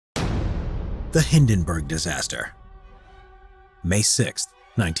The Hindenburg Disaster. May 6,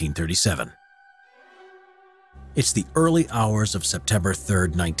 1937. It's the early hours of September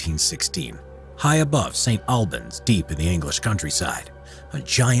 3, 1916. High above St. Albans, deep in the English countryside, a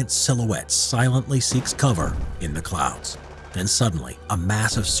giant silhouette silently seeks cover in the clouds. Then suddenly, a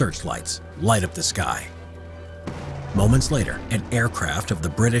mass of searchlights light up the sky. Moments later, an aircraft of the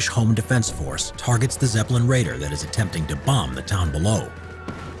British Home Defense Force targets the Zeppelin raider that is attempting to bomb the town below.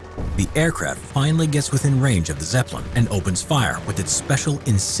 The aircraft finally gets within range of the Zeppelin and opens fire with its special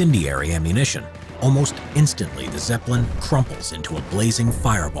incendiary ammunition. Almost instantly, the Zeppelin crumples into a blazing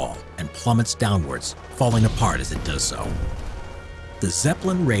fireball and plummets downwards, falling apart as it does so. The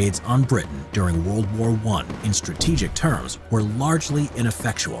Zeppelin raids on Britain during World War I, in strategic terms, were largely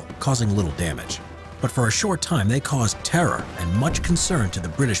ineffectual, causing little damage. But for a short time, they caused terror and much concern to the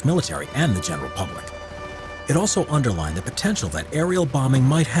British military and the general public. It also underlined the potential that aerial bombing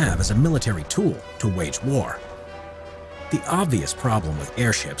might have as a military tool to wage war. The obvious problem with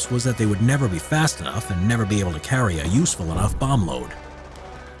airships was that they would never be fast enough and never be able to carry a useful enough bomb load.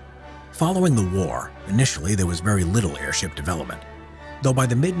 Following the war, initially there was very little airship development, though by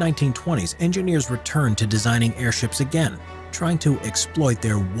the mid-1920s engineers returned to designing airships again, trying to exploit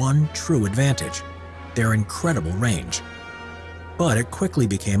their one true advantage: their incredible range. But it quickly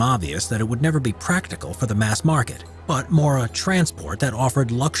became obvious that it would never be practical for the mass market, but more a transport that offered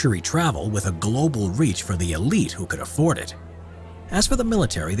luxury travel with a global reach for the elite who could afford it. As for the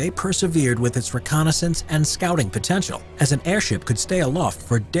military, they persevered with its reconnaissance and scouting potential, as an airship could stay aloft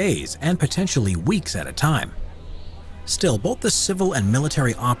for days and potentially weeks at a time. Still, both the civil and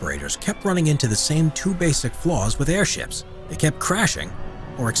military operators kept running into the same two basic flaws with airships. They kept crashing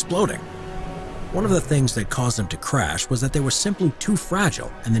or exploding. One of the things that caused them to crash was that they were simply too fragile,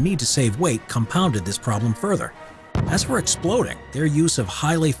 and the need to save weight compounded this problem further. As for exploding, their use of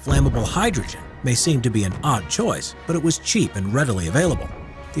highly flammable hydrogen may seem to be an odd choice, but it was cheap and readily available.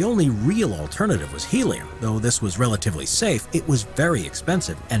 The only real alternative was helium. Though this was relatively safe, it was very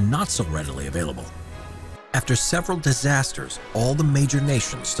expensive and not so readily available. After several disasters, all the major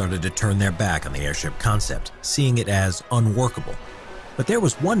nations started to turn their back on the airship concept, seeing it as unworkable. But there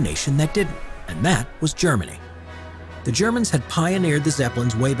was one nation that didn't, and that was Germany. The Germans had pioneered the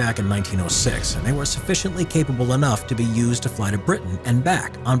Zeppelins way back in 1906, and they were sufficiently capable enough to be used to fly to Britain and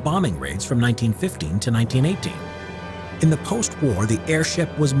back on bombing raids from 1915 to 1918. In the post-war, the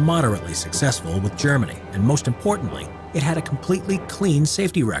airship was moderately successful with Germany, and most importantly, it had a completely clean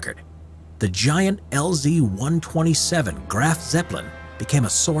safety record. The giant LZ-127 Graf Zeppelin became a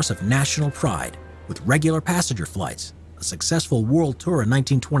source of national pride, with regular passenger flights, a successful world tour in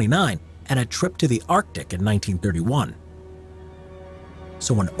 1929, and a trip to the Arctic in 1931.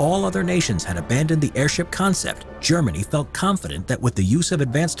 So when all other nations had abandoned the airship concept, Germany felt confident that with the use of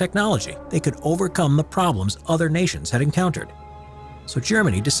advanced technology, they could overcome the problems other nations had encountered. So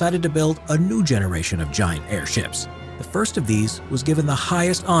Germany decided to build a new generation of giant airships. The first of these was given the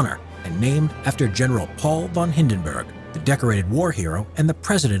highest honor and named after General Paul von Hindenburg, the decorated war hero and the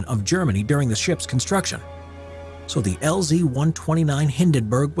president of Germany during the ship's construction. So the LZ-129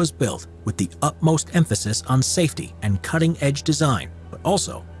 Hindenburg was built with the utmost emphasis on safety and cutting-edge design, but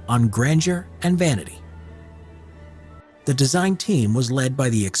also on grandeur and vanity. The design team was led by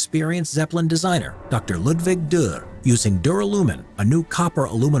the experienced Zeppelin designer, Dr. Ludwig Dürr, using Duralumin, a new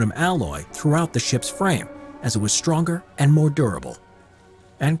copper-aluminum alloy, throughout the ship's frame, as it was stronger and more durable.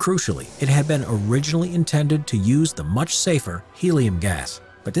 And crucially, it had been originally intended to use the much safer helium gas.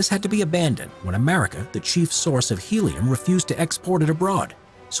 But this had to be abandoned when America, the chief source of helium, refused to export it abroad.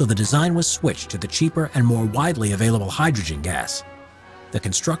 So the design was switched to the cheaper and more widely available hydrogen gas. The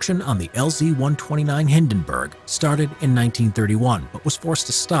construction on the LZ-129 Hindenburg started in 1931, but was forced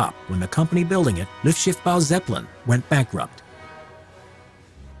to stop when the company building it, Luftschiffbau Zeppelin, went bankrupt.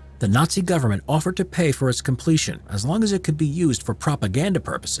 The Nazi government offered to pay for its completion as long as it could be used for propaganda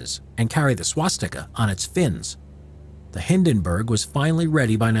purposes and carry the swastika on its fins. The Hindenburg was finally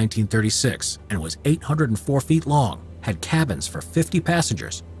ready by 1936 and was 804 feet long, had cabins for 50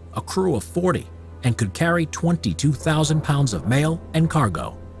 passengers, a crew of 40, and could carry 22,000 pounds of mail and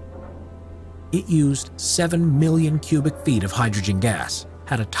cargo. It used 7 million cubic feet of hydrogen gas,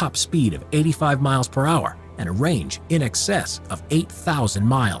 had a top speed of 85 miles per hour, and a range in excess of 8,000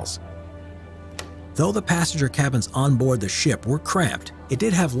 miles. Though the passenger cabins on board the ship were cramped, it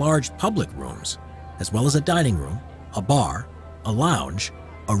did have large public rooms, as well as a dining room, a bar, a lounge,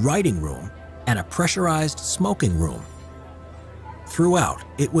 a writing room, and a pressurized smoking room. Throughout,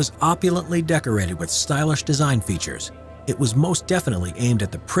 it was opulently decorated with stylish design features. It was most definitely aimed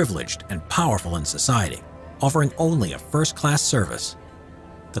at the privileged and powerful in society, offering only a first-class service.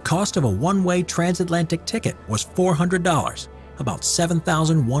 The cost of a one-way transatlantic ticket was $400, about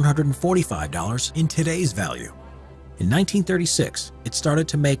 $7,145 in today's value. In 1936, it started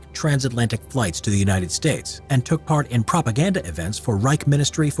to make transatlantic flights to the United States and took part in propaganda events for Reich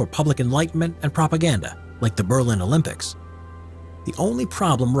Ministry for Public Enlightenment and Propaganda, like the Berlin Olympics. The only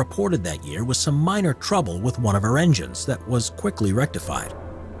problem reported that year was some minor trouble with one of her engines that was quickly rectified.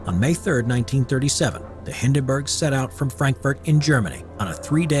 On May 3, 1937, the Hindenburg set out from Frankfurt in Germany on a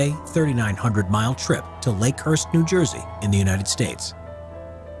 3-day, 3,900-mile trip to Lakehurst, New Jersey in the United States.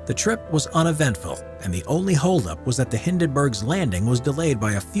 The trip was uneventful, and the only holdup was that the Hindenburg's landing was delayed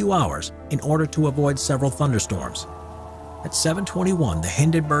by a few hours in order to avoid several thunderstorms. At 7:21, the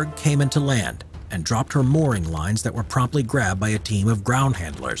Hindenburg came into land and dropped her mooring lines that were promptly grabbed by a team of ground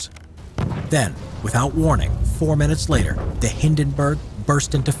handlers. Then, without warning, 4 minutes later, the Hindenburg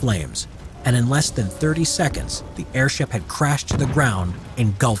burst into flames, and in less than 30 seconds, the airship had crashed to the ground,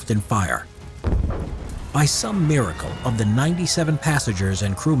 engulfed in fire. By some miracle, of the 97 passengers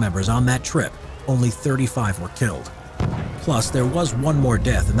and crew members on that trip, only 35 were killed. Plus, there was one more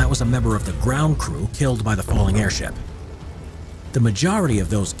death, and that was a member of the ground crew killed by the falling airship. The majority of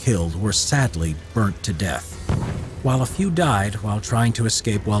those killed were sadly burnt to death, while a few died while trying to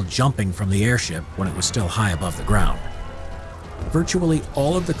escape while jumping from the airship when it was still high above the ground. Virtually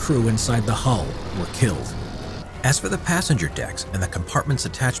all of the crew inside the hull were killed. As for the passenger decks and the compartments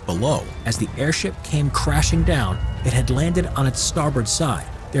attached below, as the airship came crashing down, it had landed on its starboard side,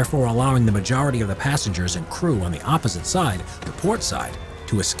 therefore allowing the majority of the passengers and crew on the opposite side, the port side,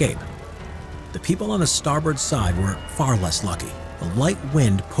 to escape. The people on the starboard side were far less lucky. A light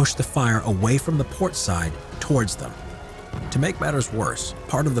wind pushed the fire away from the port side towards them. To make matters worse,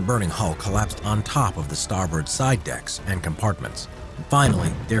 part of the burning hull collapsed on top of the starboard side decks and compartments.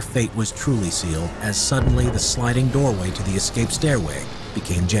 Finally, their fate was truly sealed as suddenly the sliding doorway to the escape stairway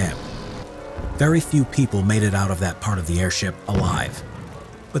became jammed. Very few people made it out of that part of the airship alive.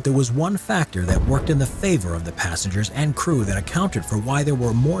 But there was one factor that worked in the favor of the passengers and crew that accounted for why there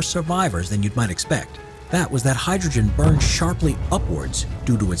were more survivors than you might expect. That was that hydrogen burned sharply upwards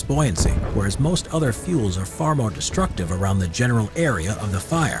due to its buoyancy, whereas most other fuels are far more destructive around the general area of the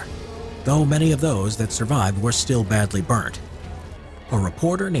fire, though many of those that survived were still badly burnt. A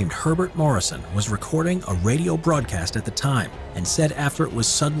reporter named Herbert Morrison was recording a radio broadcast at the time and said after it was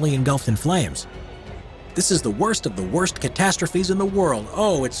suddenly engulfed in flames, "This is the worst of the worst catastrophes in the world.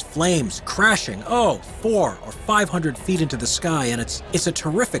 Oh, it's flames crashing. Oh, 400 or 500 feet into the sky, and it's a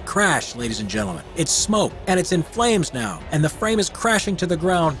terrific crash, ladies and gentlemen. It's smoke, and it's in flames now, and the frame is crashing to the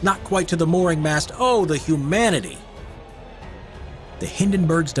ground, not quite to the mooring mast. Oh, the humanity!" The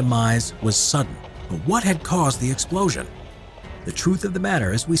Hindenburg's demise was sudden, but what had caused the explosion? The truth of the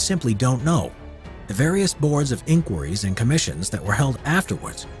matter is we simply don't know. The various boards of inquiries and commissions that were held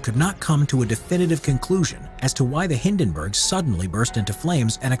afterwards could not come to a definitive conclusion as to why the Hindenburg suddenly burst into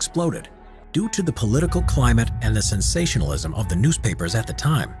flames and exploded. Due to the political climate and the sensationalism of the newspapers at the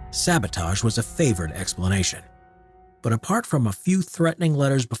time, sabotage was a favored explanation. But apart from a few threatening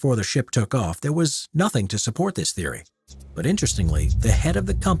letters before the ship took off, there was nothing to support this theory. But interestingly, the head of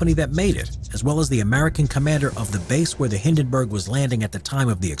the company that made it, as well as the American commander of the base where the Hindenburg was landing at the time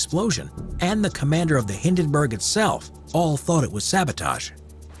of the explosion, and the commander of the Hindenburg itself, all thought it was sabotage.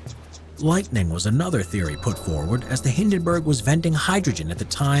 Lightning was another theory put forward, as the Hindenburg was venting hydrogen at the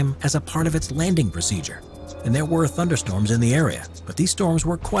time as a part of its landing procedure. And there were thunderstorms in the area, but these storms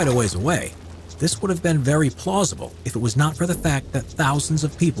were quite a ways away. This would have been very plausible if it was not for the fact that thousands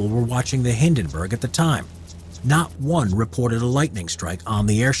of people were watching the Hindenburg at the time. Not one reported a lightning strike on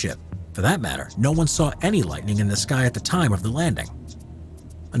the airship. For that matter, no one saw any lightning in the sky at the time of the landing.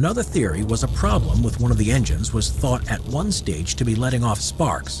 Another theory was a problem with one of the engines was thought at one stage to be letting off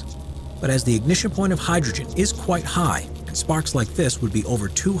sparks. But as the ignition point of hydrogen is quite high, and sparks like this would be over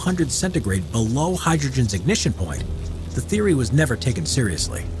 200 centigrade below hydrogen's ignition point, the theory was never taken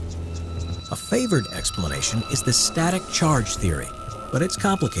seriously. A favored explanation is the static charge theory, but it's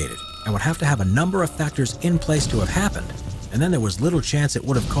complicated and would have to have a number of factors in place to have happened, and then there was little chance it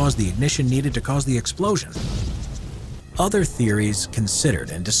would have caused the ignition needed to cause the explosion. Other theories considered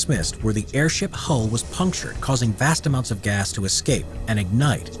and dismissed were the airship hull was punctured, causing vast amounts of gas to escape and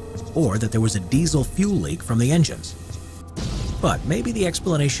ignite, or that there was a diesel fuel leak from the engines. But maybe the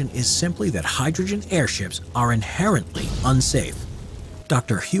explanation is simply that hydrogen airships are inherently unsafe.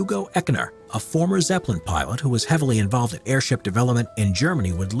 Dr. Hugo Echner, a former Zeppelin pilot who was heavily involved in airship development in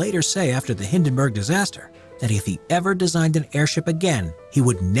Germany, would later say after the Hindenburg disaster that if he ever designed an airship again, he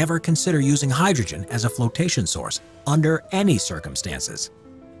would never consider using hydrogen as a flotation source under any circumstances.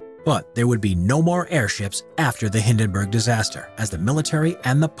 But there would be no more airships after the Hindenburg disaster, as the military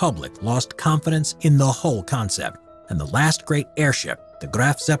and the public lost confidence in the whole concept, and the last great airship, the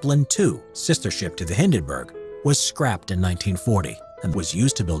Graf Zeppelin II, sister ship to the Hindenburg, was scrapped in 1940 and was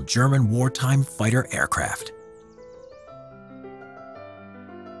used to build German wartime fighter aircraft.